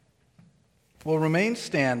We'll remain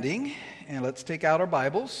standing, and let's take out our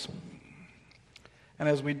Bibles. And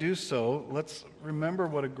as we do so, let's remember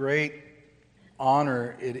what a great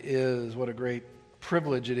honor it is, what a great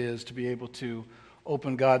privilege it is to be able to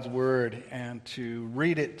open God's Word and to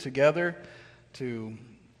read it together, to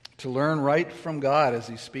learn right from God as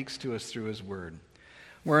He speaks to us through His Word.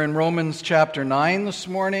 We're in Romans chapter 9 this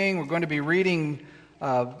morning. We're going to be reading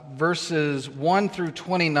verses 1 through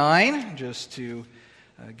 29, just to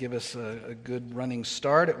give us a good running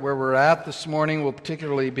start at where we're at this morning. We'll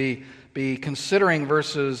particularly be considering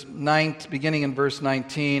verses 9, beginning in verse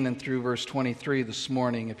 19 and through verse 23 this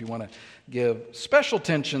morning, if you want to give special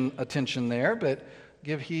attention there, but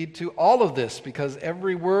give heed to all of this, because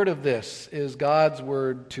every word of this is God's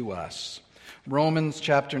word to us. Romans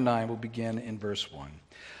chapter 9 will begin in verse 1.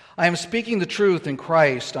 I am speaking the truth in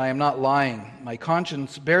Christ. I am not lying. My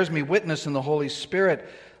conscience bears me witness in the Holy Spirit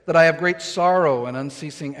that I have great sorrow and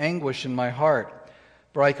unceasing anguish in my heart.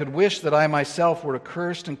 For I could wish that I myself were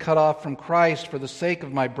accursed and cut off from Christ for the sake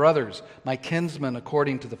of my brothers, my kinsmen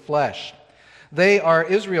according to the flesh. They are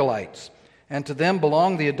Israelites, and to them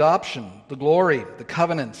belong the adoption, the glory, the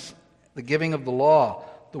covenants, the giving of the law,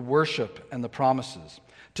 the worship, and the promises.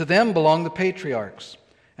 To them belong the patriarchs,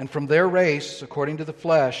 and from their race, according to the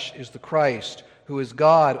flesh, is the Christ, who is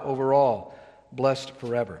God over all, blessed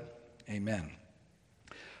forever. Amen.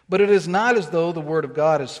 But it is not as though the word of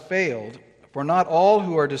God has failed, for not all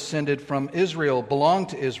who are descended from Israel belong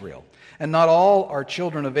to Israel, and not all are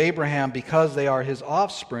children of Abraham because they are his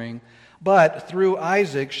offspring, but through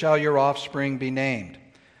Isaac shall your offspring be named.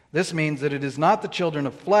 This means that it is not the children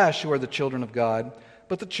of flesh who are the children of God,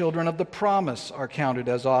 but the children of the promise are counted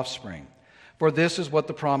as offspring. For this is what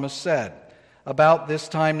the promise said, about this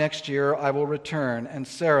time next year I will return, and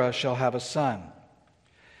Sarah shall have a son.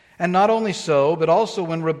 And not only so, but also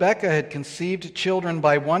when Rebekah had conceived children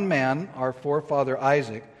by one man, our forefather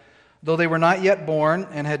Isaac, though they were not yet born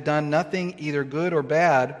and had done nothing either good or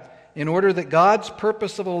bad, in order that God's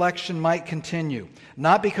purpose of election might continue,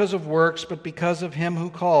 not because of works, but because of him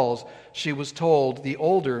who calls, she was told, the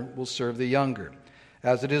older will serve the younger.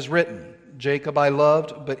 As it is written, Jacob I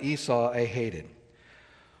loved, but Esau I hated.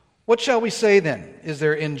 What shall we say then? Is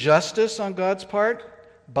there injustice on God's part?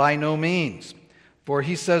 By no means. For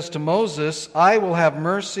he says to Moses, I will have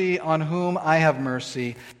mercy on whom I have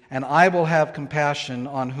mercy, and I will have compassion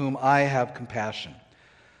on whom I have compassion.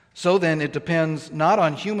 So then it depends not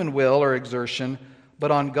on human will or exertion,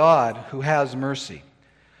 but on God who has mercy.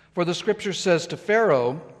 For the Scripture says to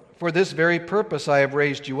Pharaoh, for this very purpose I have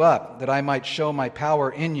raised you up, that I might show my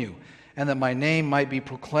power in you, and that my name might be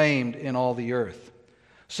proclaimed in all the earth.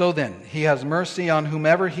 So then he has mercy on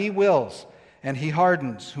whomever he wills, and he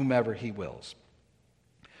hardens whomever he wills.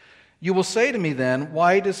 You will say to me then,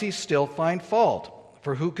 why does he still find fault?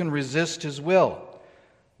 For who can resist his will?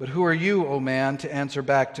 But who are you, O man, to answer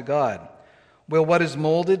back to God? Will what is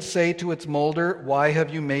molded say to its molder, why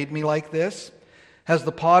have you made me like this? Has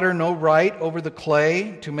the potter no right over the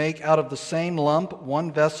clay to make out of the same lump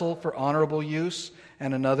one vessel for honorable use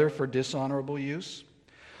and another for dishonorable use?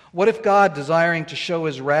 What if God, desiring to show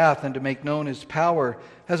his wrath and to make known his power,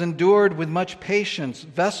 has endured with much patience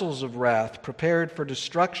vessels of wrath prepared for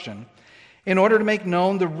destruction, in order to make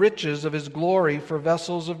known the riches of his glory for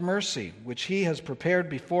vessels of mercy, which he has prepared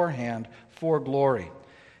beforehand for glory,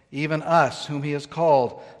 even us whom he has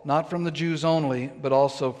called, not from the Jews only, but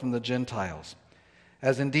also from the Gentiles?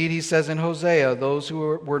 As indeed he says in Hosea, those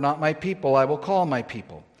who were not my people I will call my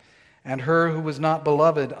people, and her who was not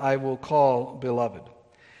beloved I will call beloved.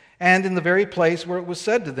 And in the very place where it was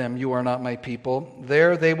said to them, you are not my people,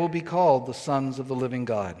 there they will be called the sons of the living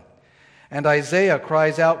God. And Isaiah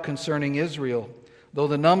cries out concerning Israel, though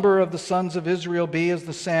the number of the sons of Israel be as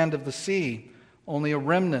the sand of the sea, only a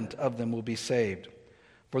remnant of them will be saved.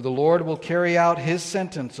 For the Lord will carry out his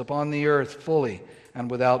sentence upon the earth fully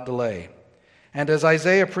and without delay. And as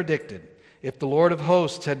Isaiah predicted, if the Lord of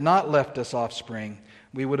hosts had not left us offspring,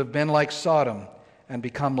 we would have been like Sodom and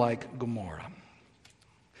become like Gomorrah.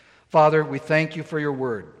 Father, we thank you for your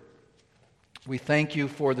word. We thank you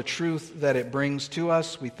for the truth that it brings to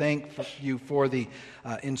us. We thank you for the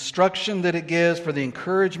instruction that it gives, for the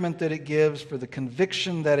encouragement that it gives, for the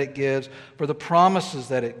conviction that it gives, for the promises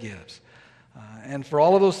that it gives. And for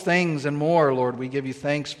all of those things and more, Lord, we give you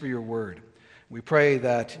thanks for your word. We pray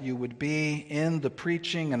that you would be in the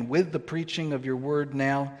preaching and with the preaching of your word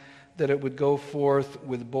now, that it would go forth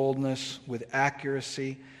with boldness, with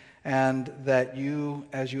accuracy, and that you,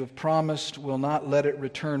 as you have promised, will not let it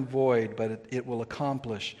return void, but it will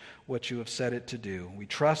accomplish what you have set it to do. We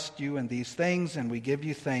trust you in these things, and we give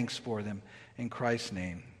you thanks for them. In Christ's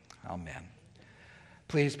name, amen.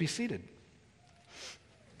 Please be seated.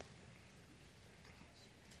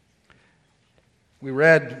 We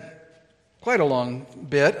read quite a long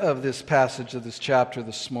bit of this passage of this chapter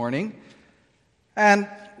this morning. And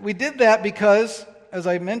we did that because, as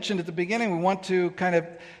I mentioned at the beginning, we want to kind of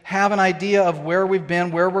have an idea of where we've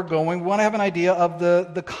been, where we're going. We want to have an idea of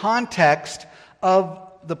the context of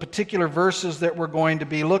the particular verses that we're going to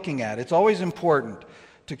be looking at. It's always important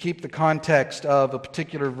to keep the context of a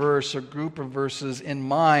particular verse or group of verses in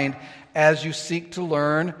mind as you seek to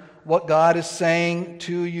learn what God is saying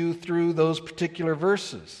to you through those particular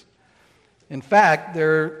verses. In fact,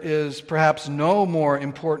 there is perhaps no more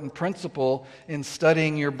important principle in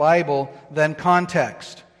studying your Bible than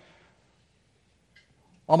context.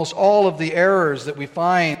 Almost all of the errors that we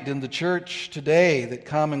find in the church today that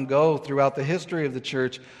come and go throughout the history of the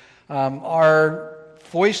church are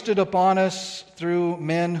foisted upon us through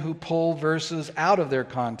men who pull verses out of their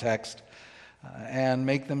context and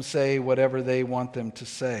make them say whatever they want them to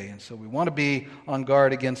say. And so we want to be on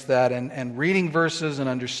guard against that, and reading verses and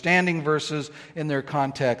understanding verses in their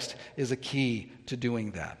context is a key to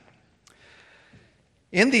doing that.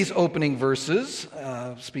 In these opening verses,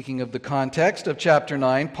 speaking of the context of chapter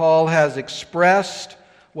 9, Paul has expressed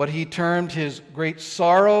what he termed his great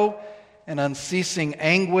sorrow and unceasing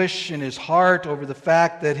anguish in his heart over the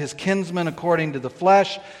fact that his kinsmen according to the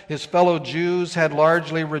flesh, his fellow Jews, had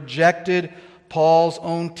largely rejected Paul's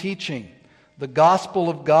own teaching, the gospel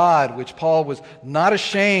of God, which Paul was not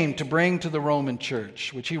ashamed to bring to the Roman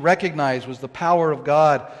church, which he recognized was the power of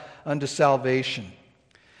God unto salvation.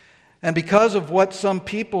 And because of what some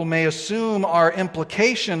people may assume are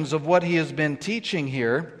implications of what he has been teaching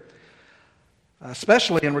here,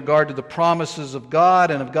 especially in regard to the promises of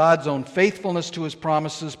God and of God's own faithfulness to his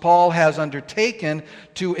promises, Paul has undertaken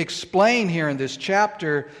to explain here in this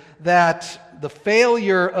chapter that the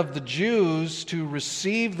failure of the Jews to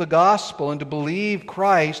receive the gospel and to believe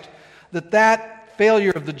Christ, that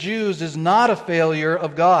failure of the Jews is not a failure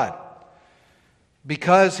of God.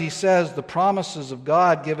 Because he says the promises of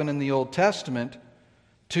God given in the Old Testament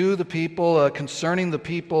to the people, concerning the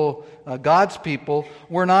people, God's people,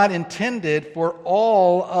 were not intended for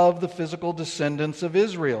all of the physical descendants of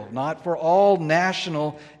Israel, not for all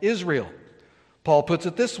national Israel. Paul puts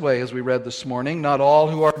it this way, as we read this morning: not all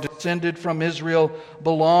who are descended from Israel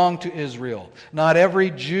belong to Israel. Not every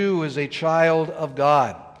Jew is a child of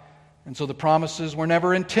God. And so the promises were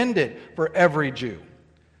never intended for every Jew,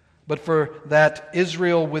 but for that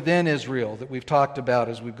Israel within Israel that we've talked about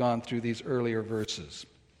as we've gone through these earlier verses.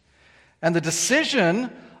 And the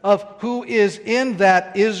decision of who is in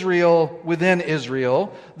that Israel within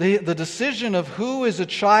Israel, the decision of who is a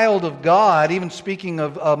child of God, even speaking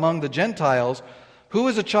of among the Gentiles, who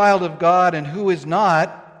is a child of God and who is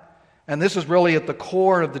not, and this is really at the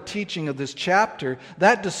core of the teaching of this chapter,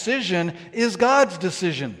 that decision is God's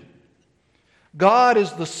decision. God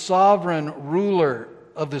is the sovereign ruler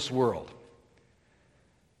of this world.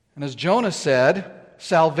 And as Jonah said,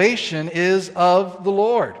 salvation is of the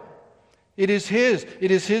Lord. It is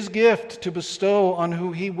His gift to bestow on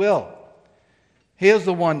who He will. He is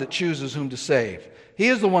the one that chooses whom to save. He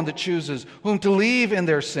is the one that chooses whom to leave in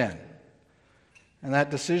their sin. And that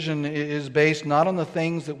decision is based not on the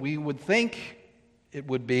things that we would think it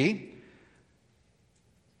would be.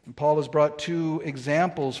 And Paul has brought two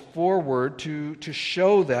examples forward to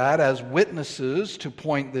show that as witnesses, to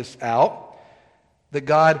point this out, that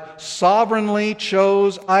God sovereignly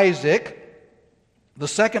chose Isaac, the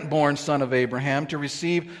second-born son of Abraham, to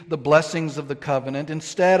receive the blessings of the covenant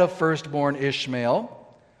instead of firstborn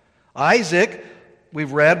Ishmael. Isaac,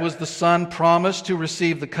 we've read, was the son promised to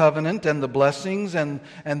receive the covenant and the blessings and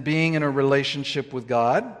being in a relationship with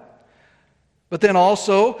God. But then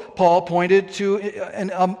also, Paul pointed to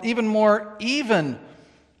an even more even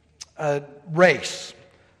race.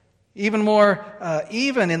 Even more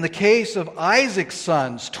even in the case of Isaac's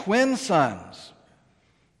sons, twin sons,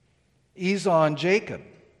 Esau and Jacob.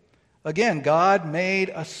 Again, God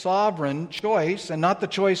made a sovereign choice, and not the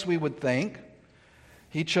choice we would think.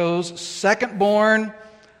 He chose second-born,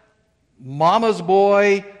 mama's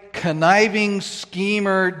boy, conniving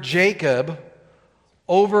schemer Jacob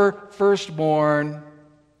over firstborn,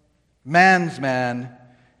 man's man,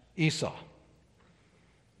 Esau.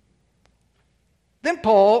 Then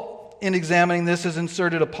Paul, in examining this, has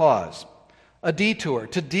inserted a pause, a detour,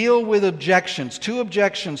 to deal with objections, two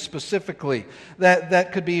objections specifically,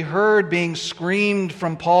 that could be heard being screamed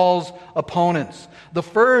from Paul's opponents. The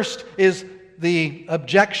first is the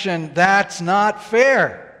objection, that's not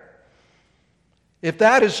fair. If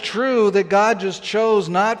that is true, that God just chose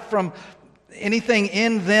not from anything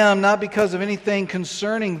in them, not because of anything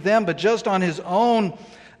concerning them, but just on His own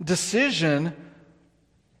decision,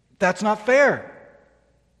 that's not fair.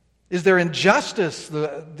 Is there injustice,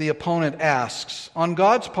 the opponent asks, on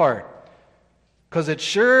God's part? Because it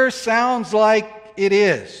sure sounds like it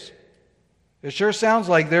is. It sure sounds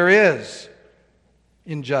like there is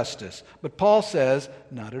injustice. But Paul says,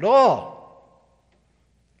 not at all.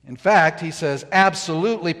 In fact, he says,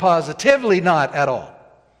 absolutely, positively not at all.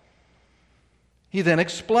 He then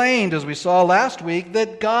explained, as we saw last week,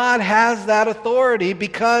 that God has that authority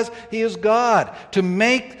because He is God, to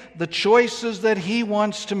make the choices that He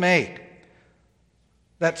wants to make.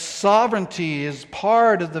 That sovereignty is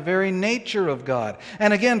part of the very nature of God.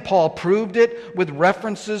 And again, Paul proved it with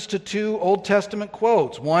references to two Old Testament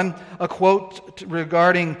quotes. One, a quote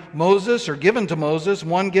regarding Moses, or given to Moses,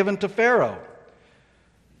 one given to Pharaoh.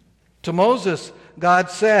 To Moses, God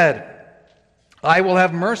said, I will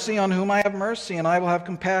have mercy on whom I have mercy, and I will have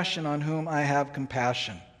compassion on whom I have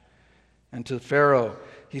compassion. And to Pharaoh,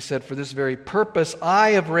 he said, for this very purpose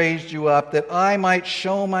I have raised you up, that I might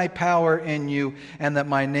show my power in you, and that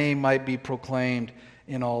my name might be proclaimed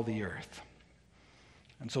in all the earth.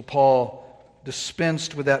 And so Paul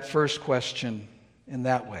dispensed with that first question in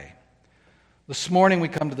that way. This morning we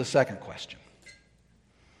come to the second question.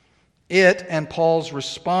 It and Paul's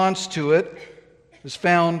response to it is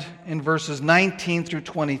found in verses 19 through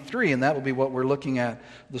 23, and that will be what we're looking at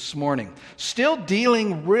this morning. Still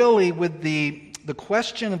dealing really with the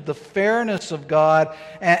question of the fairness of God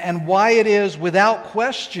and why it is without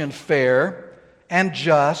question fair and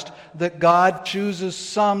just that God chooses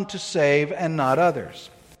some to save and not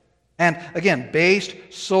others. And again, based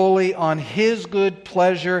solely on His good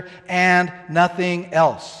pleasure and nothing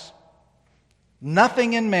else.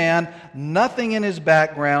 Nothing in man, nothing in his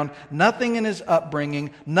background, nothing in his upbringing,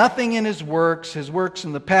 nothing in his works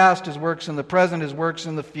in the past, his works in the present, his works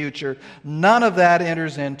in the future. None of that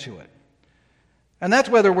enters into it. And that's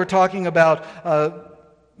whether we're talking about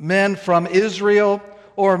men from Israel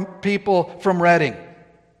or people from Reading.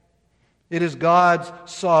 It is God's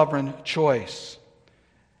sovereign choice.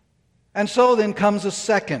 And so then comes a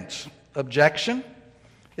second objection.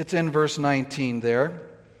 It's in verse 19 there.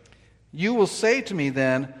 You will say to me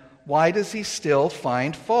then, why does he still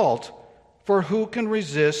find fault? For who can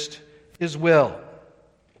resist his will?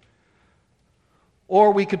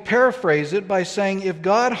 Or we could paraphrase it by saying, if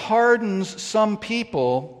God hardens some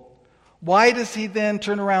people, why does He then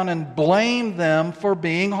turn around and blame them for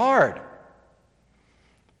being hard?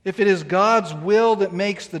 If it is God's will that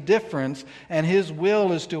makes the difference, and His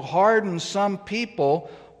will is to harden some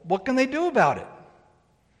people, what can they do about it?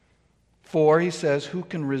 For, he says, who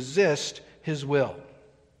can resist His will?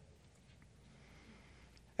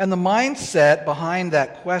 And the mindset behind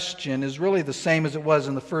that question is really the same as it was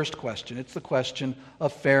in the first question. It's the question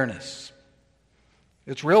of fairness.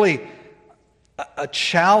 It's really a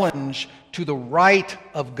challenge to the right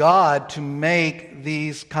of God to make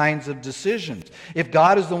these kinds of decisions. If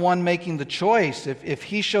God is the one making the choice, if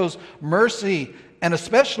He shows mercy, and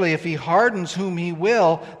especially if He hardens whom He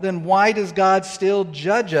will, then why does God still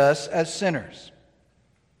judge us as sinners?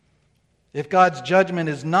 If God's judgment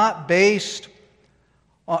is not based,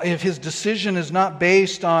 if His decision is not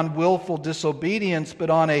based on willful disobedience, but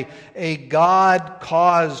on a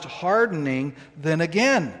God-caused hardening, then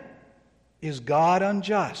again, is God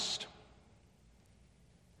unjust?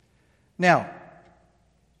 Now,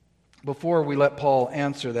 before we let Paul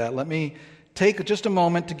answer that, let me take just a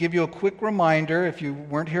moment to give you a quick reminder if you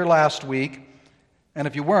weren't here last week. And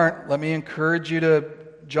if you weren't, let me encourage you to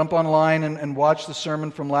jump online and watch the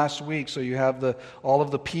sermon from last week so you have all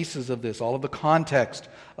of the pieces of this, all of the context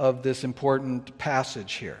of this important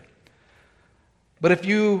passage here. But if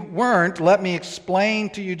you weren't, let me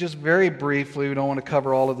explain to you just very briefly. We don't want to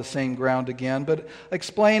cover all of the same ground again, but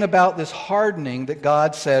explain about this hardening that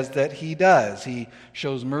God says that He does. He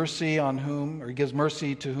shows mercy on whom, or He gives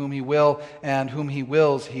mercy to whom He will, and whom He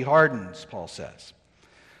wills, He hardens, Paul says.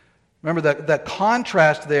 Remember that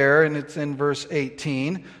contrast there, and it's in verse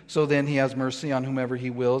 18. So then He has mercy on whomever He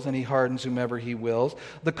wills, and He hardens whomever He wills.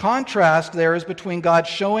 The contrast there is between God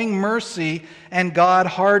showing mercy and God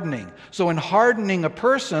hardening. So in hardening a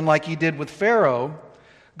person like He did with Pharaoh,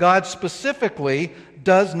 God specifically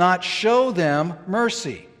does not show them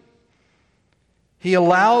mercy. He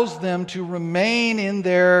allows them to remain in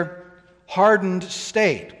their hardened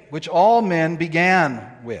state, which all men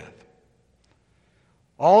began with.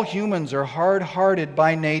 All humans are hard-hearted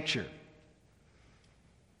by nature.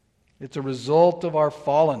 It's a result of our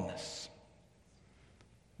fallenness.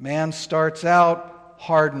 Man starts out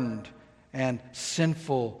hardened and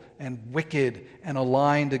sinful and wicked and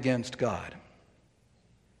aligned against God.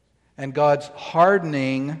 And God's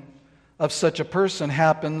hardening of such a person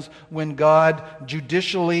happens when God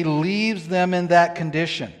judicially leaves them in that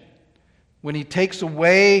condition. when He takes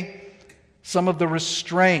away some of the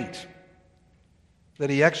restraint that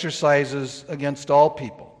He exercises against all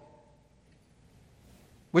people,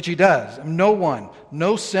 which He does. No one,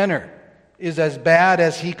 no sinner is as bad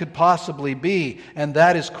as he could possibly be, and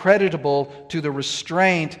that is creditable to the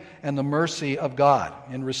restraint and the mercy of God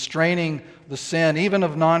in restraining the sin even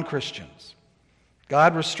of non-Christians.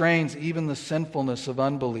 God restrains even the sinfulness of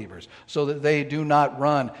unbelievers so that they do not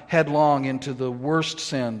run headlong into the worst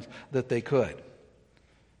sins that they could.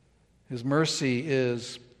 His mercy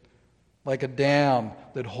is like a dam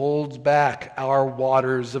that holds back our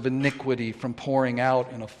waters of iniquity from pouring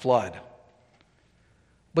out in a flood.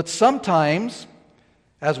 But sometimes,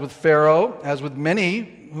 as with Pharaoh, as with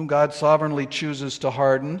many whom God sovereignly chooses to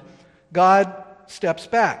harden, God steps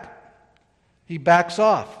back. He backs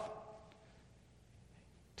off.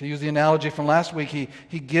 To use the analogy from last week,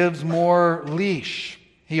 he gives more leash.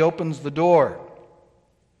 He opens the door.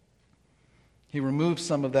 He removes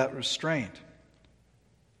some of that restraint.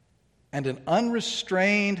 And an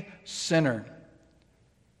unrestrained sinner,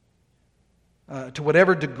 to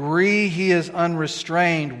whatever degree he is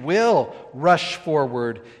unrestrained, will rush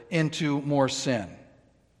forward into more sin.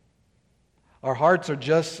 Our hearts are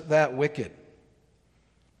just that wicked.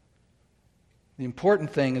 The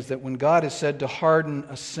important thing is that when God is said to harden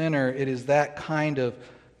a sinner, it is that kind of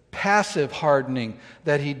passive hardening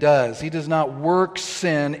that He does. He does not work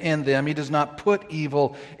sin in them. He does not put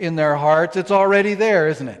evil in their hearts. It's already there,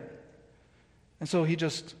 isn't it? And so He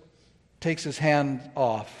just takes His hand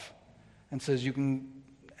off and says, you can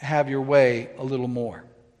have your way a little more.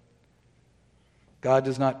 God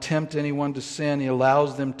does not tempt anyone to sin. He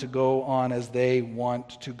allows them to go on as they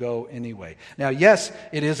want to go anyway. Now, yes,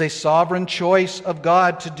 it is a sovereign choice of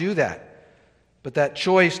God to do that. But that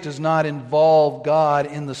choice does not involve God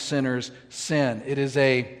in the sinner's sin. It is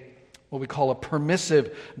what we call a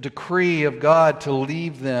permissive decree of God to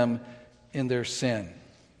leave them in their sin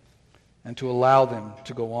and to allow them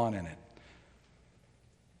to go on in it.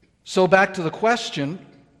 So back to the question,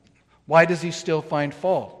 why does He still find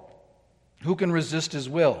fault? Who can resist His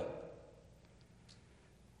will?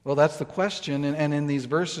 Well, that's the question, and in these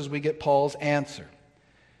verses we get Paul's answer.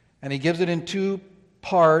 And he gives it in two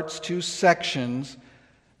parts, two sections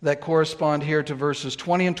that correspond here to verses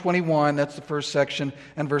 20 and 21, that's the first section,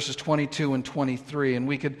 and verses 22 and 23. And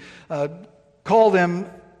we could call them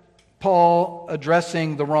Paul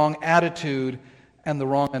addressing the wrong attitude and the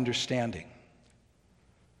wrong understanding.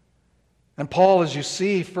 And Paul, as you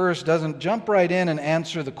see, first doesn't jump right in and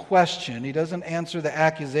answer the question. He doesn't answer the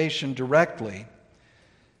accusation directly.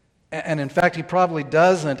 And in fact, he probably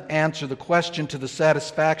doesn't answer the question to the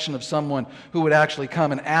satisfaction of someone who would actually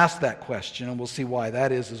come and ask that question. And we'll see why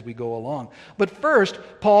that is as we go along. But first,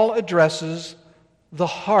 Paul addresses the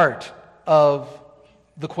heart of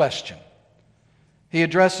the question. He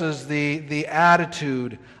addresses the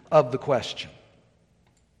attitude of the question.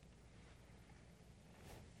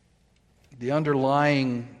 The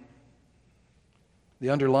underlying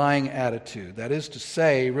attitude, that is to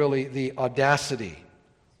say, really the audacity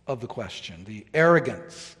of the question, the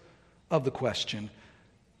arrogance of the question,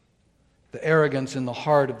 the arrogance in the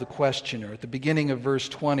heart of the questioner. At the beginning of verse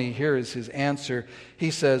 20, here is his answer. He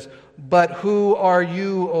says, "But who are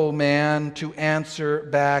you, O man, to answer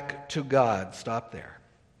back to God?" Stop there.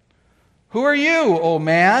 Who are you, O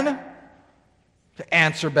man, to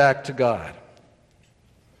answer back to God?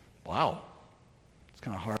 Wow.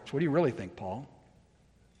 Kind of harsh. What do you really think, Paul?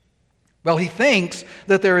 Well, he thinks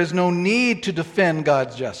that there is no need to defend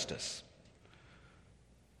God's justice.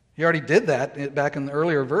 He already did that back in the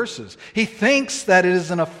earlier verses. He thinks that it is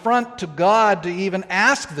an affront to God to even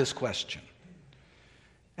ask this question.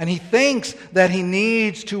 And he thinks that he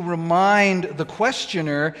needs to remind the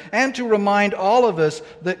questioner and to remind all of us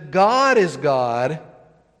that God is God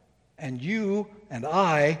and you and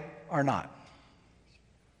I are not.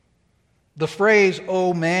 The phrase,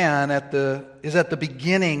 "oh man," is at the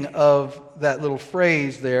beginning of that little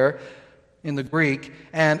phrase there in the Greek,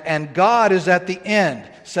 and God is at the end,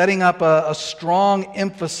 setting up a strong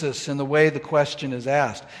emphasis in the way the question is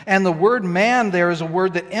asked. And the word "man" there is a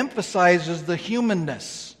word that emphasizes the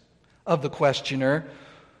humanness of the questioner.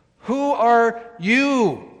 Who are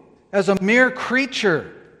you as a mere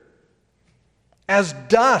creature, as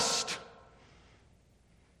dust?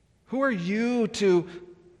 Who are you to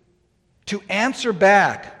answer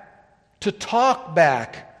back, to talk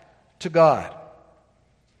back to God?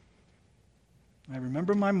 I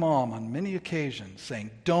remember my mom on many occasions saying,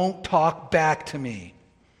 "Don't talk back to me."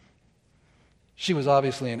 She was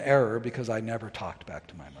obviously in error because I never talked back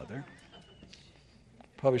to my mother.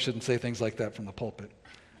 Probably shouldn't say things like that from the pulpit.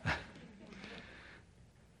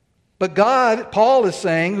 But God, Paul is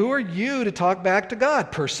saying, who are you to talk back to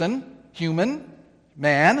God? Person, human,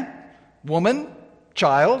 man, woman,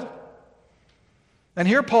 child. And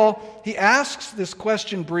here Paul, he asks this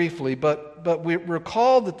question briefly, but we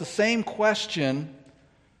recall that the same question,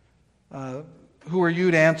 who are you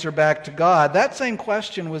to answer back to God, that same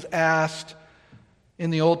question was asked in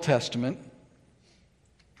the Old Testament.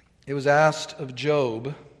 It was asked of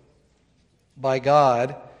Job by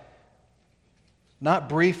God, not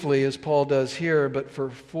briefly as Paul does here, but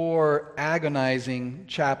for 4 agonizing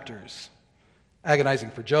chapters.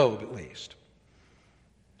 Agonizing for Job, at least.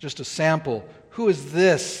 Just a sample. Who is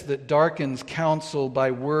this that darkens counsel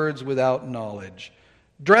by words without knowledge?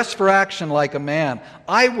 Dress for action like a man.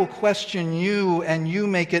 I will question you, and you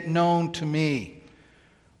make it known to me.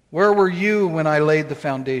 Where were you when I laid the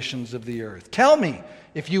foundations of the earth? Tell me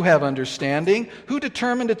if you have understanding. Who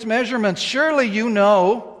determined its measurements? Surely you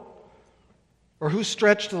know. Or who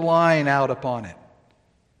stretched the line out upon it?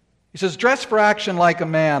 He says, dress for action like a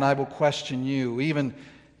man, I will question you. Even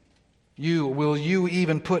you, will you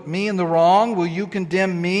even put me in the wrong? Will you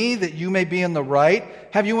condemn me that you may be in the right?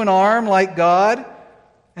 Have you an arm like God?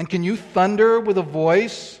 And can you thunder with a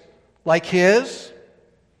voice like His?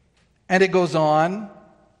 And it goes on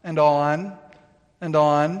and on and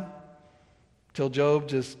on till Job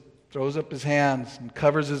just throws up his hands and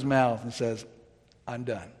covers his mouth and says, I'm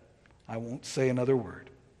done. I won't say another word.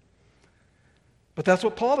 But that's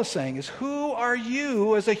what Paul is saying, is who are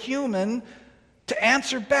you as a human to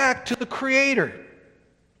answer back to the Creator?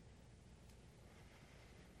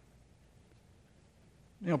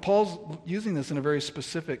 You know, Paul's using this in a very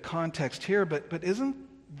specific context here, but isn't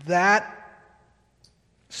that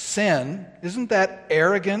sin, isn't that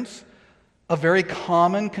arrogance a very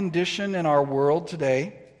common condition in our world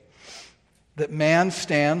today? That man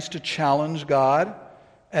stands to challenge God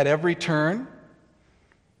at every turn?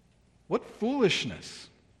 What foolishness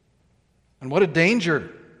and what a danger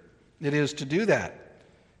it is to do that.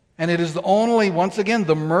 And it is once again,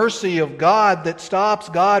 the mercy of God that stops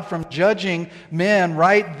God from judging men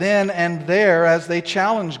right then and there as they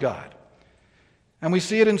challenge God. And we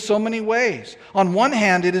see it in so many ways. On one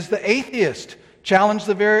hand, it is the atheist challenging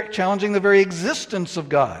the very existence of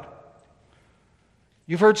God.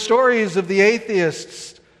 You've heard stories of the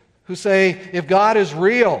atheists who say, if God is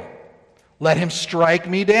real, let Him strike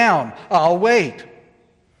me down. I'll wait.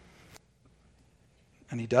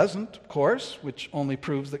 And He doesn't, of course, which only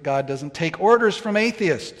proves that God doesn't take orders from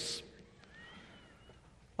atheists.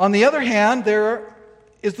 On the other hand, there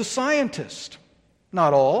is the scientist,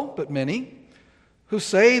 not all, but many, who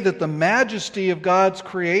say that the majesty of God's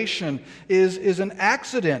creation is an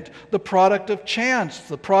accident, the product of chance,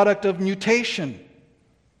 the product of mutation.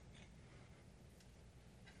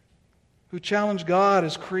 Who challenge God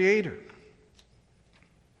as Creator.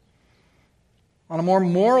 On a more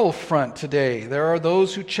moral front today, there are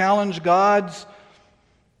those who challenge God's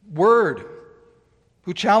Word,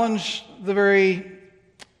 who challenge the very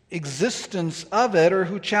existence of it, or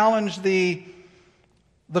who challenge the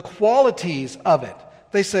qualities of it.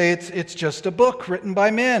 They say it's just a book written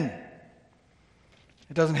by men.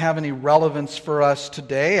 It doesn't have any relevance for us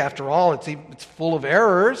today. After all, it's full of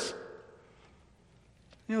errors.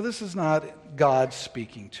 You know, this is not God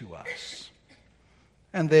speaking to us.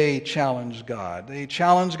 And they challenge God. They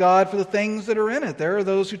challenge God for the things that are in it. There are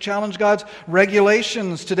those who challenge God's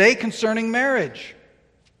regulations today concerning marriage,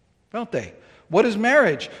 don't they? What is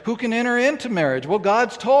marriage? Who can enter into marriage? Well,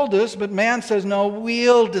 God's told us, but man says, no,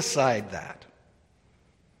 we'll decide that.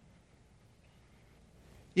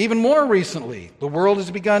 Even more recently, the world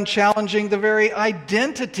has begun challenging the very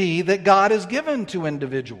identity that God has given to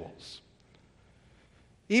individuals.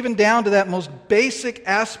 Even down to that most basic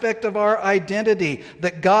aspect of our identity,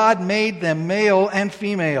 that God made them male and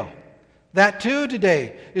female. That too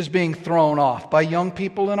today is being thrown off by young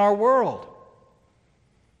people in our world.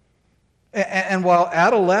 And while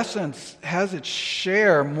adolescence has its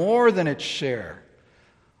share, more than its share,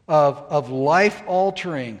 of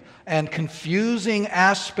life-altering and confusing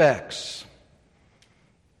aspects,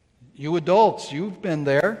 you adults, you've been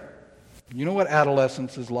there. You know what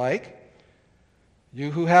adolescence is like. You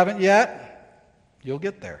who haven't yet, you'll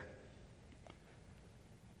get there.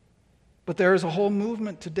 But there is a whole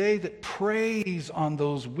movement today that preys on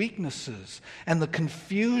those weaknesses and the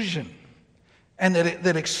confusion and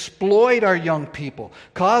that exploit our young people,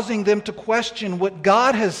 causing them to question what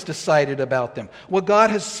God has decided about them, what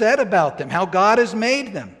God has said about them, how God has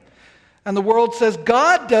made them. And the world says,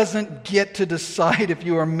 God doesn't get to decide if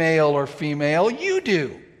you are male or female, you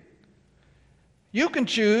do. You can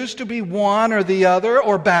choose to be one or the other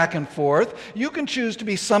or back and forth. You can choose to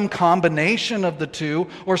be some combination of the two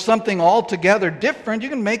or something altogether different. You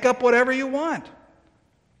can make up whatever you want.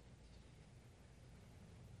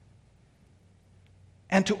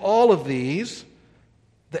 And to all of these,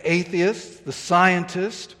 the atheists, the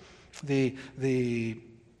scientists, the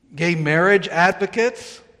gay marriage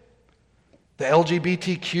advocates, the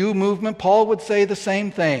LGBTQ movement, Paul would say the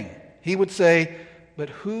same thing. He would say, "But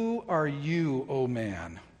who are you, O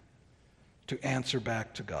man, to answer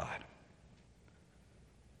back to God?"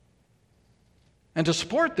 And to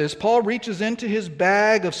support this, Paul reaches into his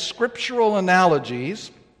bag of scriptural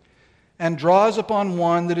analogies and draws upon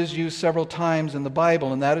one that is used several times in the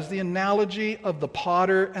Bible, and that is the analogy of the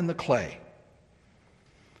potter and the clay.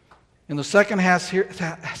 In the second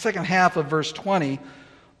half of verse 20,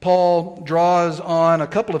 Paul draws on a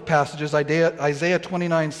couple of passages, Isaiah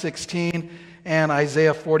 29:16 and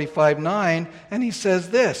Isaiah 45:9, and he says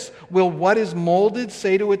this, "Will what is molded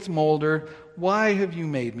say to its molder, 'Why have you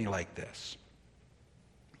made me like this?'"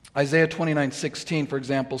 Isaiah 29:16, for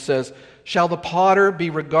example, says, "Shall the potter be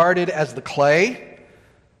regarded as the clay,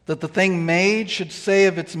 that the thing made should say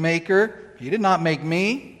of its maker, 'He did not make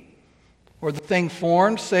me'? Or the thing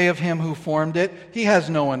formed say of him who formed it, 'He has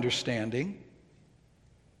no understanding'?"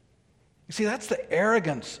 You see, that's the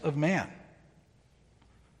arrogance of man.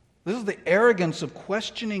 This is the arrogance of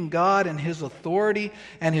questioning God and His authority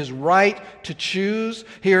and His right to choose,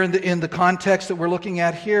 here in the context that we're looking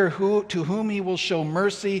at here, to whom He will show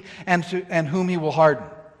mercy and whom He will harden.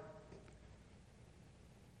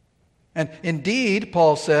 And indeed,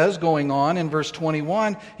 Paul says, going on in verse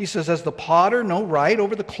 21, he says, "Has the potter no right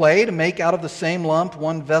over the clay to make out of the same lump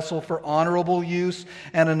one vessel for honorable use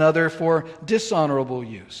and another for dishonorable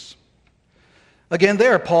use?" Again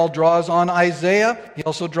there, Paul draws on Isaiah. He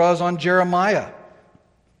also draws on Jeremiah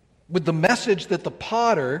with the message that the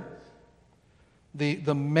potter,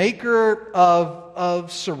 the maker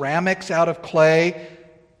of ceramics out of clay,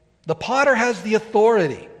 the potter has the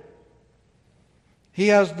authority. He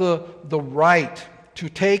has the right to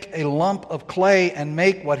take a lump of clay and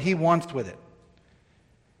make what he wants with it,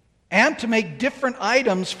 and to make different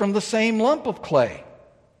items from the same lump of clay.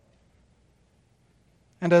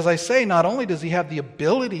 And as I say, not only does he have the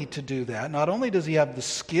ability to do that, not only does he have the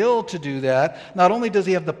skill to do that, not only does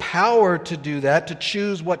he have the power to do that, to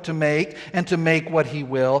choose what to make and to make what he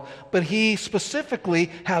will, but he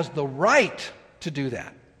specifically has the right to do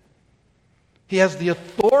that. He has the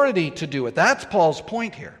authority to do it. That's Paul's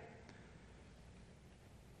point here.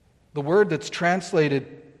 The word that's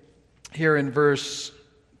translated here in verse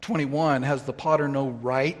 21, "Has the potter no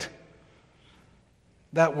right?"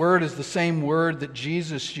 That word is the same word that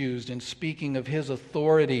Jesus used in speaking of His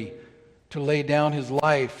authority to lay down His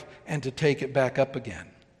life and to take it back up again.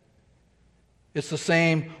 It's the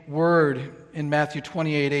same word in Matthew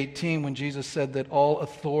 28:18 when Jesus said that all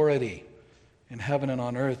authority in heaven and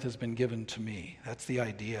on earth has been given to me. That's the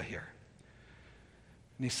idea here.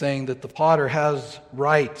 And He's saying that the potter has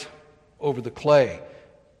right over the clay.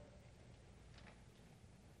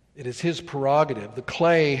 It is his prerogative. The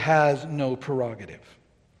clay has no prerogative.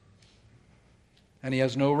 And he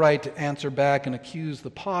has no right to answer back and accuse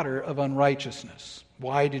the potter of unrighteousness.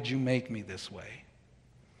 "Why did you make me this way?"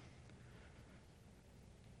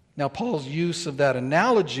 Now, Paul's use of that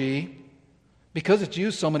analogy, because it's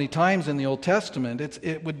used so many times in the Old Testament,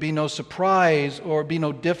 it would be no surprise or be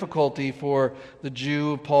no difficulty for the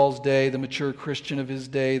Jew of Paul's day, the mature Christian of his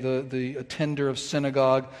day, the attender of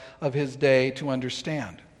synagogue of his day to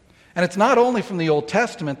understand. And it's not only from the Old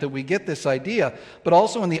Testament that we get this idea, but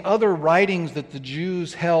also in the other writings that the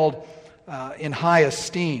Jews held in high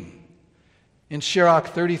esteem. In Sirach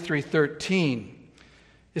 33:13,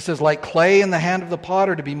 it says, "Like clay in the hand of the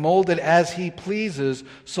potter to be molded as he pleases,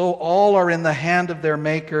 so all are in the hand of their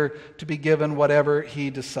maker to be given whatever he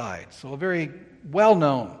decides." So a very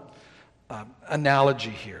well-known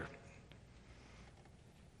analogy here.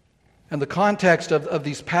 And the context of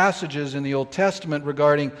these passages in the Old Testament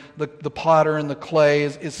regarding the potter and the clay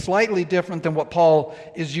is slightly different than what Paul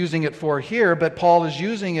is using it for here, but Paul is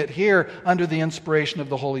using it here under the inspiration of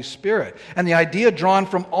the Holy Spirit. And the idea drawn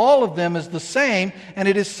from all of them is the same, and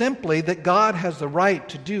it is simply that God has the right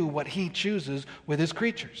to do what He chooses with His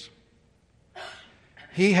creatures.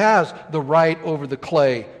 He has the right over the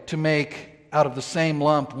clay to make out of the same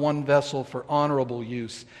lump one vessel for honorable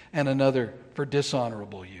use and another for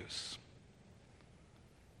dishonorable use.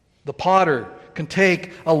 The potter can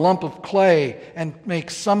take a lump of clay and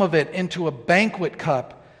make some of it into a banquet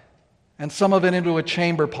cup and some of it into a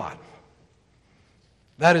chamber pot.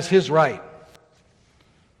 That is his right.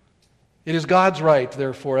 It is God's right,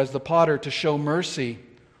 therefore, as the potter, to show mercy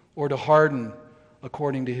or to harden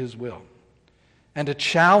according to his will. And to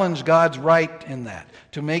challenge God's right in that,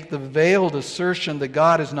 to make the veiled assertion that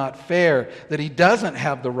God is not fair, that he doesn't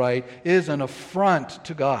have the right, is an affront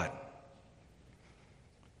to God.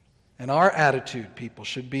 And our attitude, people,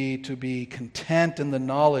 should be to be content in the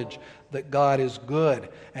knowledge that God is good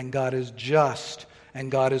and God is just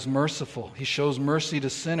and God is merciful. He shows mercy to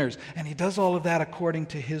sinners, and he does all of that according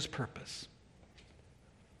to his purpose.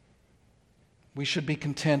 We should be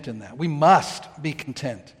content in that. We must be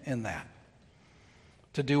content in that.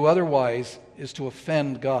 To do otherwise is to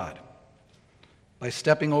offend God by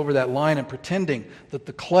stepping over that line and pretending that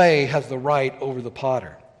the clay has the right over the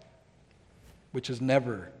potter, which is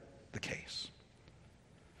never the case.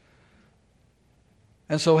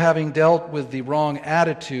 And so, having dealt with the wrong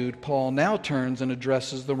attitude, Paul now turns and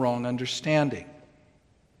addresses the wrong understanding.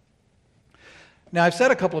 Now, I've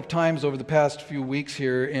said a couple of times over the past few weeks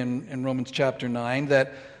here in Romans chapter 9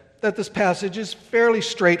 that this passage is fairly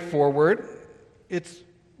straightforward. It's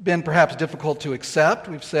been perhaps difficult to accept,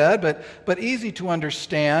 we've said, but easy to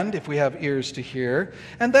understand if we have ears to hear.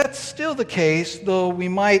 And that's still the case, though we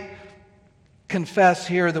might confess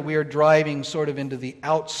here that we are driving sort of into the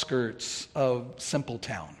outskirts of Simple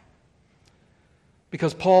Town.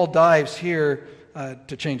 Because Paul dives here,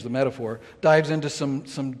 to change the metaphor, dives into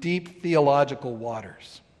some deep theological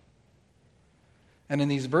waters. And in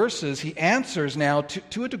these verses, he answers now,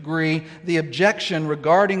 to a degree, the objection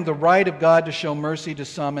regarding the right of God to show mercy to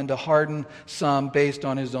some and to harden some based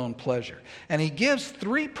on his own pleasure. And he gives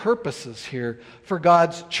three purposes here for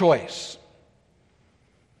God's choice.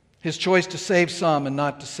 His choice to save some and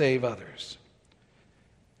not to save others.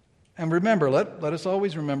 And remember, let us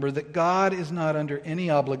always remember that God is not under any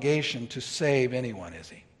obligation to save anyone, is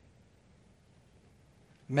he?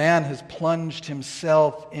 Man has plunged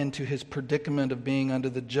himself into his predicament of being under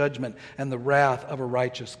the judgment and the wrath of a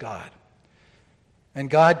righteous God. And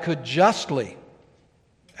God could justly,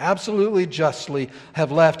 absolutely justly,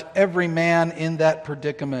 have left every man in that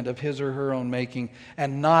predicament of his or her own making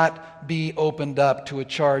and not be opened up to a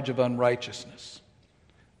charge of unrighteousness.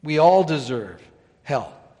 We all deserve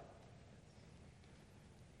hell.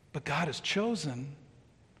 But God has chosen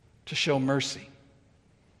to show mercy.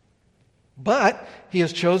 But he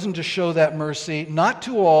has chosen to show that mercy not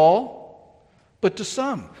to all, but to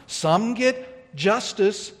some. Some get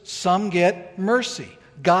justice, some get mercy.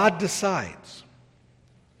 God decides.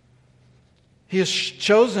 He has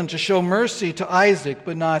chosen to show mercy to Isaac,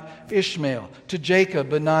 but not Ishmael, to Jacob,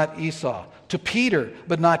 but not Esau, to Peter,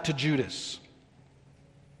 but not to Judas,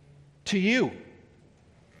 to you,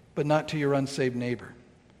 but not to your unsaved neighbor.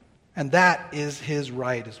 And that is his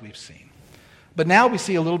right, as we've seen. But now we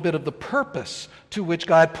see a little bit of the purpose to which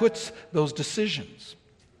God puts those decisions.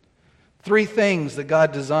 Three things that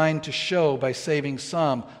God designed to show by saving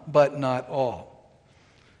some, but not all.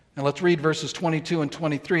 Now let's read verses 22 and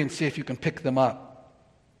 23 and see if you can pick them up.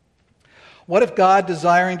 What if God,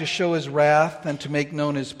 desiring to show his wrath and to make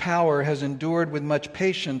known his power, has endured with much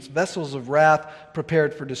patience vessels of wrath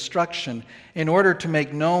prepared for destruction, in order to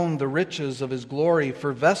make known the riches of his glory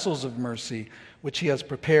for vessels of mercy, which he has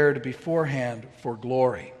prepared beforehand for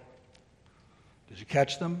glory? Did you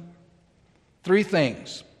catch them? Three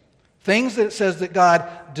things. Things that it says that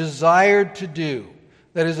God desired to do,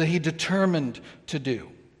 that is, that he determined to do.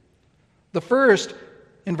 The first,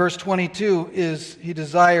 in verse 22, is he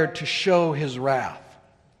desired to show his wrath.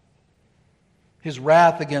 His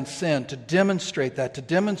wrath against sin, to demonstrate that, to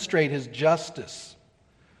demonstrate his justice.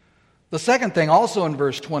 The second thing, also in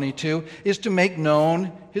verse 22, is to make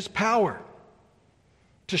known his power.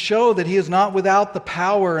 To show that he is not without the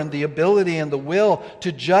power and the ability and the will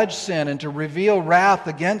to judge sin and to reveal wrath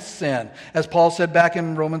against sin. As Paul said back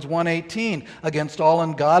in Romans 1:18, against all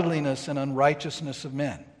ungodliness and unrighteousness of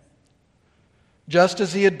men. Just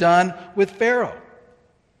as he had done with Pharaoh.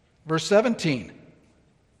 Verse 17,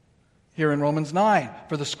 here in Romans 9,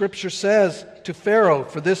 for the scripture says to Pharaoh,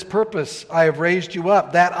 for this purpose I have raised you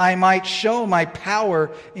up, that I might show my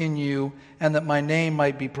power in you and that my name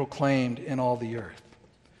might be proclaimed in all the earth.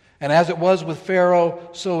 And as it was with Pharaoh,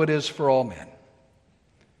 so it is for all men.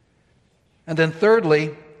 And then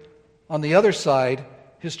thirdly, on the other side,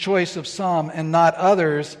 his choice of some and not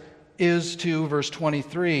others is to, verse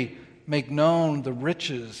 23, make known the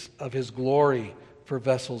riches of his glory for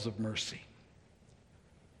vessels of mercy.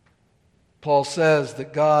 Paul says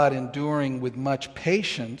that God, enduring with much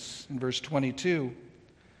patience, in verse 22,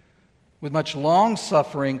 with much long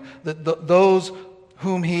suffering, that those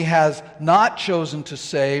whom he has not chosen to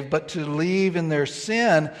save, but to leave in their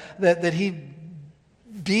sin, that he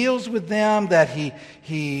deals with them, that he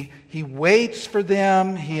waits for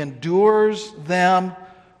them, he endures them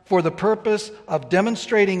for the purpose of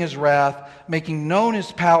demonstrating his wrath, making known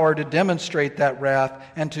his power to demonstrate that wrath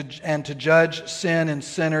and to judge sin and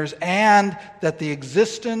sinners, and that the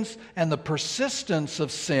existence and the persistence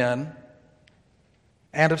of sin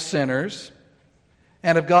and of sinners,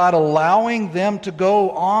 and of God allowing them to go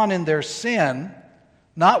on in their sin,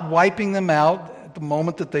 not wiping them out at the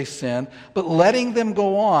moment that they sin, but letting them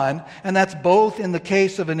go on, and that's both in the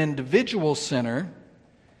case of an individual sinner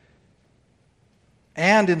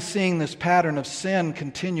and in seeing this pattern of sin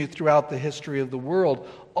continue throughout the history of the world.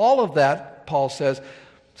 All of that, Paul says,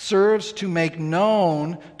 serves to make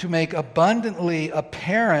known, to make abundantly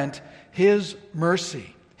apparent his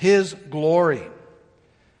mercy, his glory.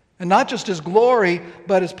 And not just his glory,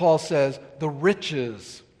 but as Paul says, the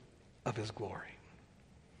riches of his glory.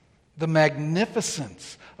 The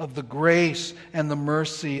magnificence of the grace and the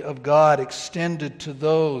mercy of God extended to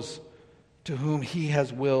those to whom he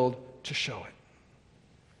has willed to show it.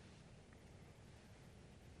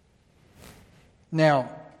 Now,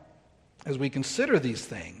 as we consider these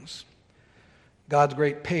things, God's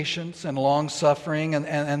great patience and long-suffering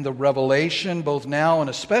and the revelation, both now and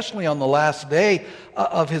especially on the last day,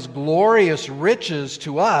 of his glorious riches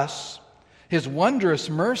to us, his wondrous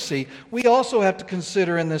mercy, we also have to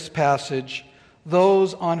consider in this passage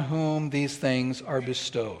those on whom these things are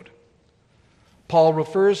bestowed. Paul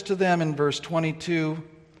refers to them in verse 22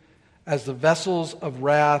 as the vessels of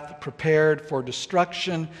wrath prepared for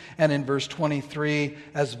destruction, and in verse 23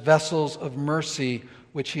 as vessels of mercy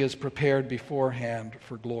which he has prepared beforehand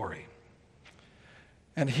for glory.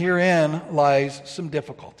 And herein lies some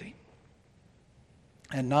difficulty,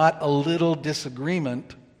 and not a little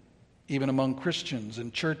disagreement even among Christians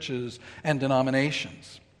and churches and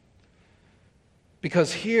denominations.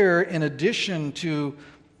 Because here, in addition to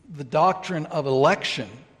the doctrine of election,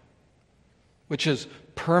 which has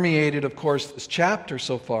permeated, of course, this chapter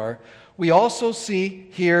so far, we also see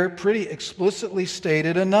here pretty explicitly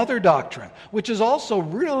stated another doctrine, which has also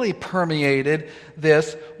really permeated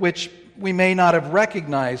this, which we may not have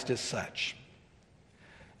recognized as such.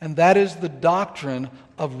 And that is the doctrine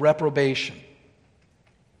of reprobation.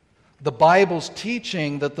 The Bible's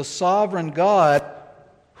teaching that the sovereign God,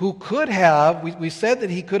 who could have, we said that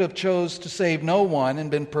he could have chose to save no one and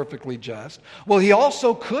been perfectly just. Well, he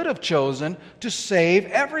also could have chosen to save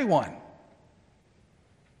everyone.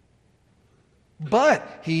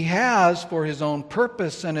 But he has, for his own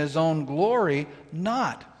purpose and his own glory,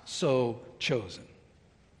 not so chosen.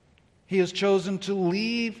 He has chosen to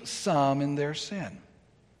leave some in their sin.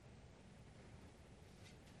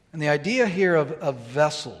 And the idea here of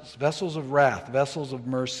vessels, vessels of wrath, vessels of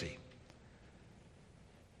mercy,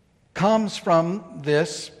 comes from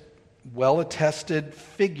this well-attested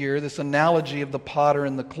figure, this analogy of the potter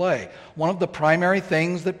and the clay. One of the primary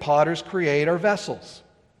things that potters create are vessels,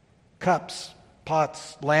 cups,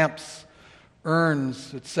 pots, lamps,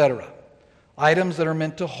 urns, etc. Items that are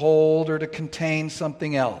meant to hold or to contain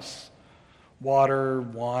something else. Water,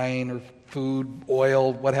 wine, or food,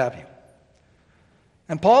 oil, what have you.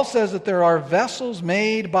 And Paul says that there are vessels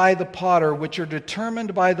made by the potter which are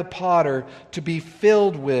determined by the potter to be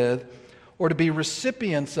filled with or to be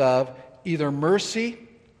recipients of either mercy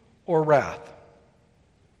or wrath,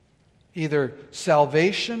 either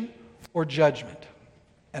salvation or judgment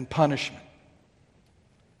and punishment.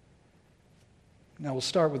 Now we'll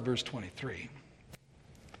start with verse 23.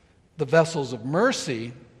 The vessels of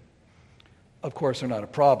mercy, of course, are not a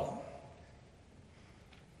problem.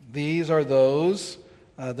 These are those.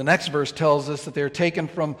 The next verse tells us that they are taken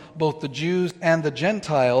from both the Jews and the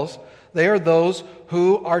Gentiles. They are those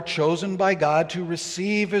who are chosen by God to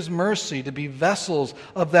receive his mercy, to be vessels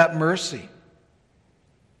of that mercy.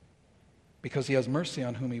 Because he has mercy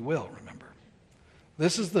on whom he will, remember.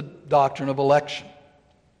 This is the doctrine of election.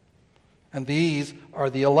 And these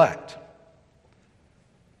are the elect.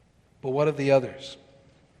 But what of the others?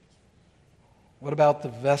 What about the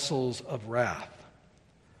vessels of wrath?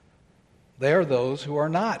 They are those who are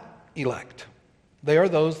not elect. They are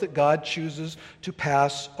those that God chooses to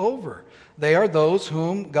pass over. They are those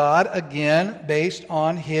whom God, again, based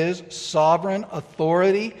on his sovereign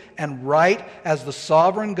authority and right as the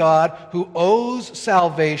sovereign God who owes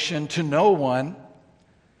salvation to no one,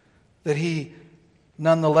 that he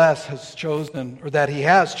nonetheless has chosen, or that he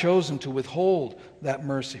has chosen to withhold that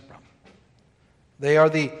mercy from. They are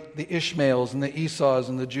the Ishmaels and the Esau's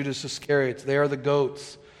and the Judas Iscariots. They are the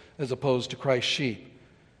goats as opposed to Christ's sheep.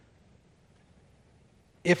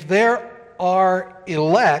 If there are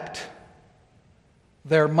elect,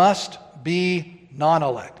 there must be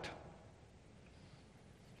non-elect.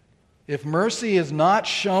 If mercy is not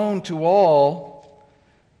shown to all,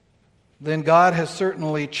 then God has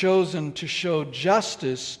certainly chosen to show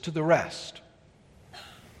justice to the rest.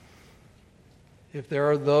 If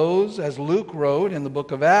there are those, as Luke wrote in the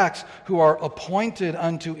book of Acts, who are appointed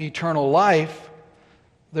unto eternal life,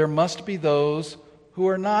 there must be those who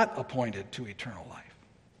are not appointed to eternal life.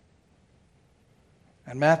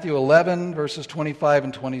 And Matthew 11, verses 25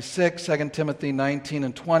 and 26, 2 Timothy 19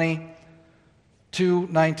 and 20, 2,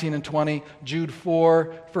 19 and 20, Jude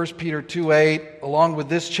 4, 1 Peter 2, 8, along with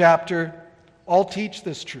this chapter, all teach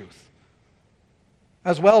this truth.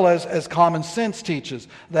 As well as common sense teaches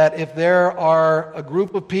that if there are a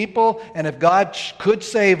group of people, and if God could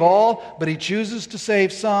save all, but He chooses to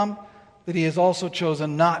save some, that He has also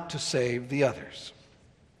chosen not to save the others.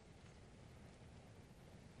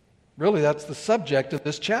 Really, that's the subject of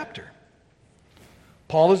this chapter.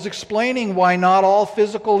 Paul is explaining why not all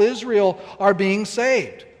physical Israel are being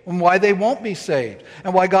saved, and why they won't be saved,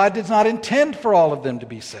 and why God does not intend for all of them to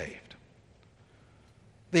be saved.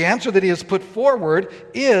 The answer that he has put forward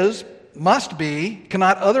must be,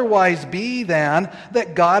 cannot otherwise be than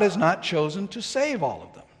that God has not chosen to save all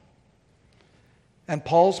of them. And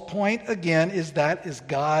Paul's point, again, is that is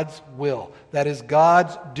God's will. That is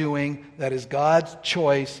God's doing. That is God's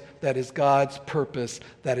choice. That is God's purpose.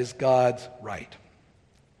 That is God's right.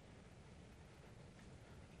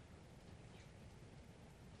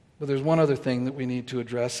 But there's one other thing that we need to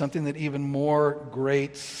address, something that even more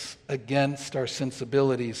grates against our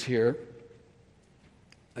sensibilities here,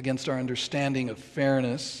 against our understanding of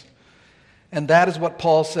fairness. And that is what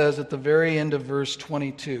Paul says at the very end of verse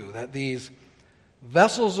 22, that these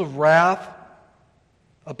vessels of wrath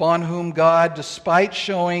upon whom God, despite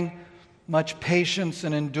showing much patience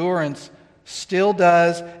and endurance, still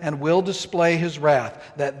does and will display His wrath,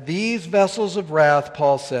 that these vessels of wrath,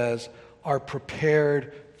 Paul says, are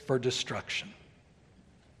prepared for destruction.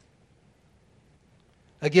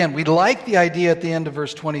 Again, we like the idea at the end of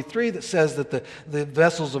verse 23 that says that the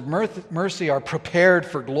vessels of mercy are prepared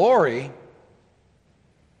for glory,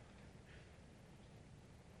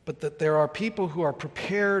 but that there are people who are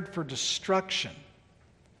prepared for destruction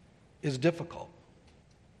is difficult.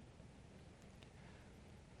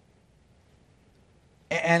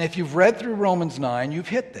 And if you've read through Romans 9, you've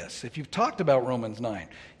hit this. If you've talked about Romans 9,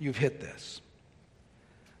 you've hit this.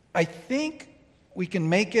 I think we can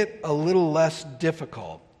make it a little less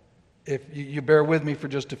difficult if you bear with me for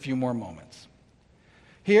just a few more moments.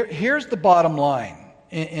 Here's the bottom line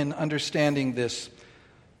in understanding this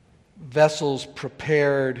vessels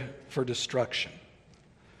prepared for destruction.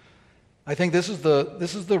 I think this is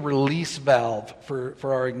the release valve for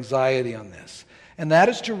our anxiety on this. And that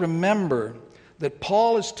is to remember that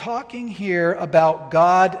Paul is talking here about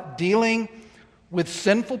God dealing with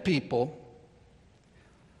sinful people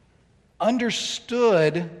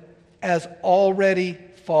understood as already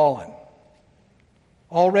fallen,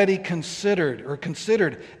 already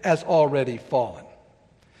considered as already fallen.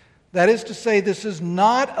 That is to say, this is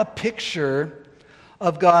not a picture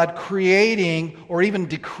of God creating or even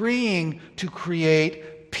decreeing to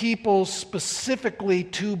create people specifically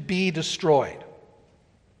to be destroyed.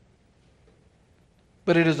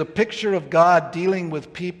 But it is a picture of God dealing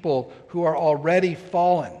with people who are already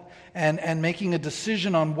fallen and making a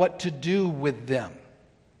decision on what to do with them.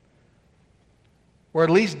 Or at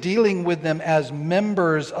least dealing with them as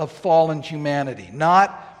members of fallen humanity,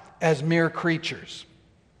 not as mere creatures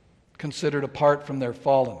considered apart from their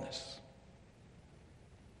fallenness.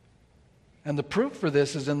 And the proof for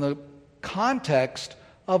this is in the context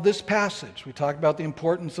of this passage. We talked about the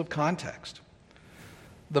importance of context.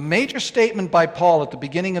 The major statement by Paul at the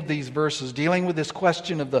beginning of these verses, dealing with this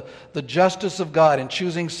question of the justice of God in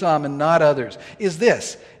choosing some and not others, is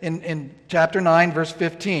this. In chapter 9, verse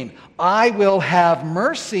 15, I will have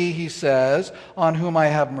mercy, he says, on whom I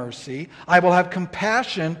have mercy. I will have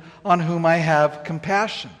compassion on whom I have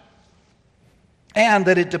compassion. And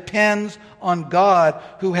that it depends on God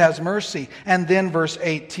who has mercy. And then verse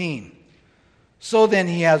 18, so then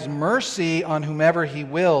he has mercy on whomever he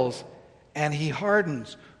wills, and he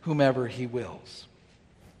hardens whomever he wills.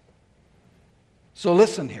 So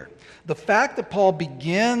listen here. The fact that Paul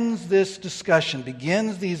begins this discussion,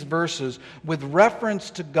 begins these verses with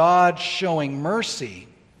reference to God showing mercy,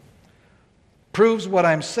 proves what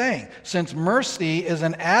I'm saying. Since mercy is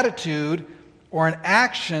an attitude or an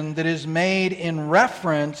action that is made in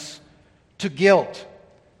reference to guilt,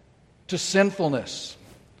 to sinfulness,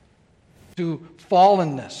 to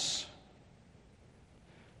fallenness.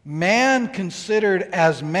 Man considered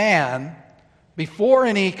as man, before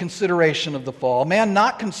any consideration of the fall, man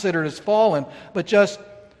not considered as fallen, but just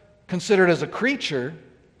considered as a creature,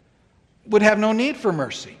 would have no need for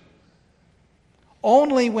mercy.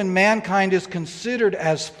 Only when mankind is considered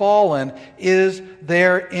as fallen is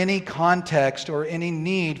there any context or any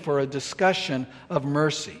need for a discussion of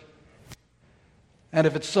mercy. And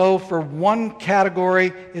if it's so for one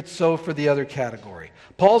category, it's so for the other category.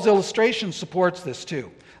 Paul's illustration supports this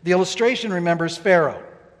too. The illustration remembers Pharaoh.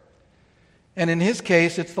 And in his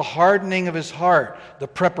case, it's the hardening of his heart, the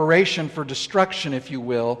preparation for destruction, if you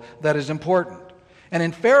will, that is important. And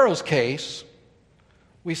in Pharaoh's case,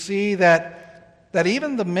 we see that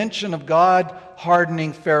even the mention of God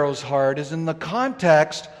hardening Pharaoh's heart is in the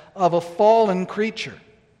context of a fallen creature.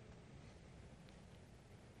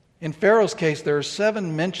 In Pharaoh's case, there are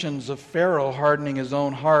 7 mentions of Pharaoh hardening his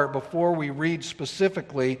own heart before we read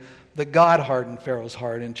specifically that God hardened Pharaoh's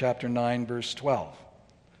heart in chapter 9, verse 12.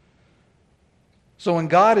 So when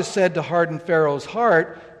God is said to harden Pharaoh's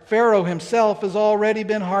heart, Pharaoh himself has already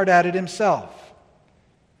been hard at it himself.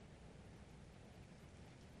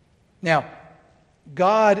 Now,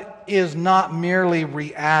 God is not merely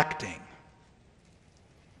reacting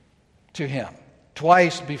to him.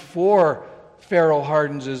 Twice before Pharaoh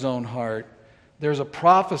hardens his own heart, there's a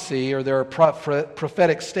prophecy or there are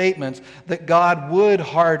prophetic statements that God would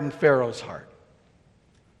harden Pharaoh's heart.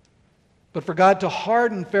 But for God to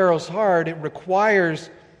harden Pharaoh's heart, it requires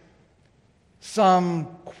some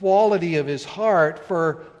quality of his heart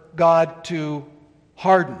for God to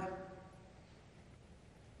harden.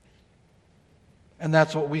 And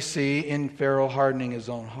that's what we see in Pharaoh hardening his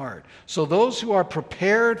own heart. So those who are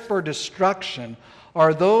prepared for destruction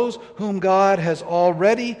are those whom God has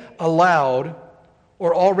already allowed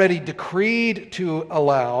or already decreed to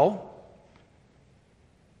allow,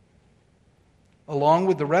 along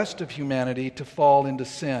with the rest of humanity, to fall into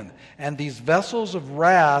sin. And these vessels of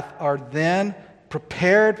wrath are then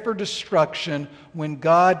prepared for destruction when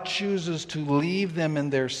God chooses to leave them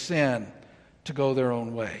in their sin to go their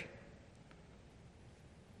own way.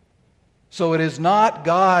 So it is not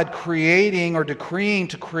God creating or decreeing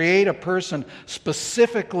to create a person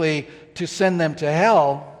specifically to send them to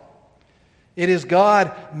hell. It is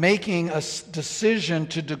God making a decision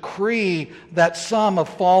to decree that some of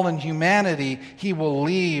fallen humanity He will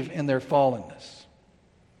leave in their fallenness.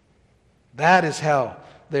 That is how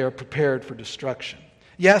they are prepared for destruction.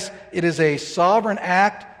 Yes, it is a sovereign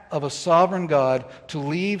act of a sovereign God to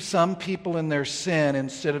leave some people in their sin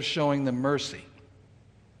instead of showing them mercy.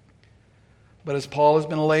 But as Paul has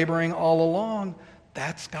been laboring all along,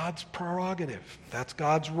 that's God's prerogative. That's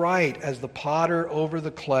God's right as the potter over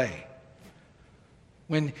the clay.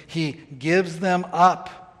 When He gives them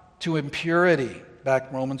up to impurity,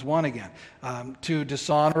 back Romans 1 again, to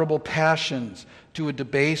dishonorable passions, to a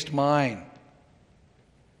debased mind,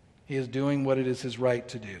 He is doing what it is His right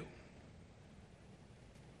to do.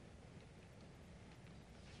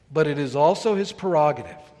 But it is also His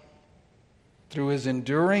prerogative, through His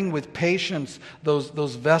enduring with patience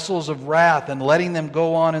those vessels of wrath and letting them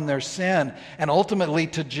go on in their sin and ultimately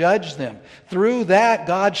to judge them. Through that,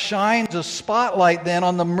 God shines a spotlight then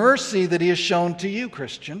on the mercy that He has shown to you,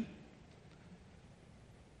 Christian.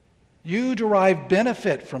 You derive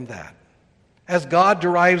benefit from that, as God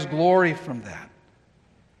derives glory from that.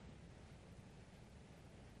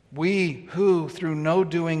 We who, through no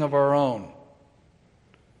doing of our own,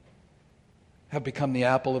 have become the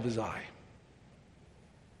apple of His eye.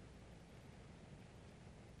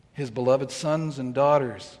 His beloved sons and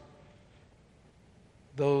daughters,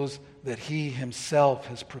 those that He Himself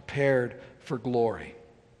has prepared for glory.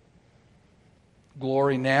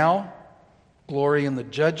 Glory now, glory in the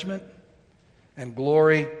judgment, and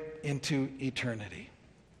glory into eternity.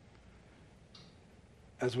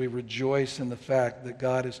 As we rejoice in the fact that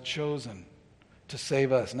God has chosen to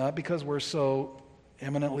save us, not because we're so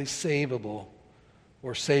eminently savable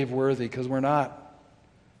or save-worthy, because we're not,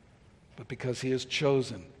 but because He has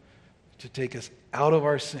chosen to take us out of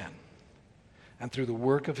our sin and through the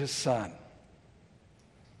work of His Son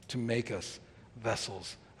to make us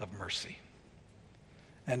vessels of mercy.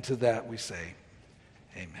 And to that we say,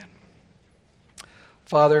 amen.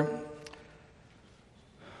 Father,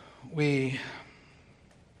 we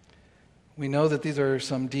know that these are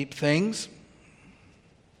some deep things,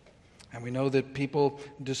 and we know that people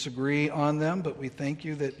disagree on them, but we thank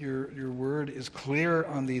You that your word is clear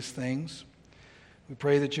on these things. We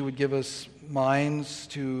pray that You would give us minds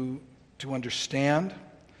to understand.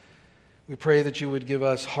 We pray that You would give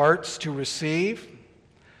us hearts to receive.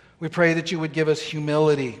 We pray that You would give us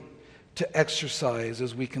humility to exercise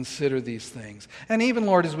as we consider these things. And even,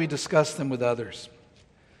 Lord, as we discuss them with others,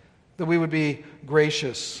 that we would be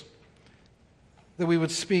gracious, that we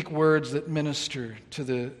would speak words that minister to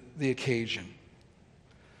the occasion.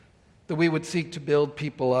 that we would seek to build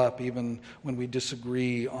people up even when we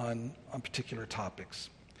disagree on particular topics.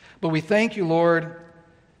 But we thank you, Lord,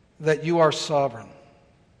 that you are sovereign,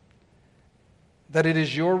 that it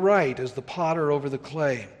is your right as the potter over the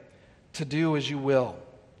clay to do as you will.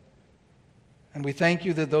 And we thank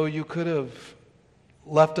you that though you could have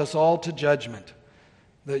left us all to judgment,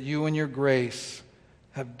 that you in your grace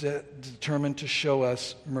have determined to show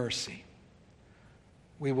us mercy.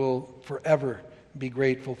 We will forever be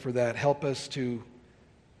grateful for that. Help us to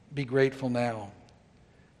be grateful now.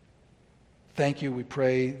 Thank you, we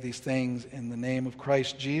pray these things in the name of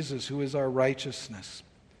Christ Jesus, who is our righteousness.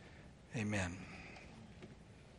 Amen.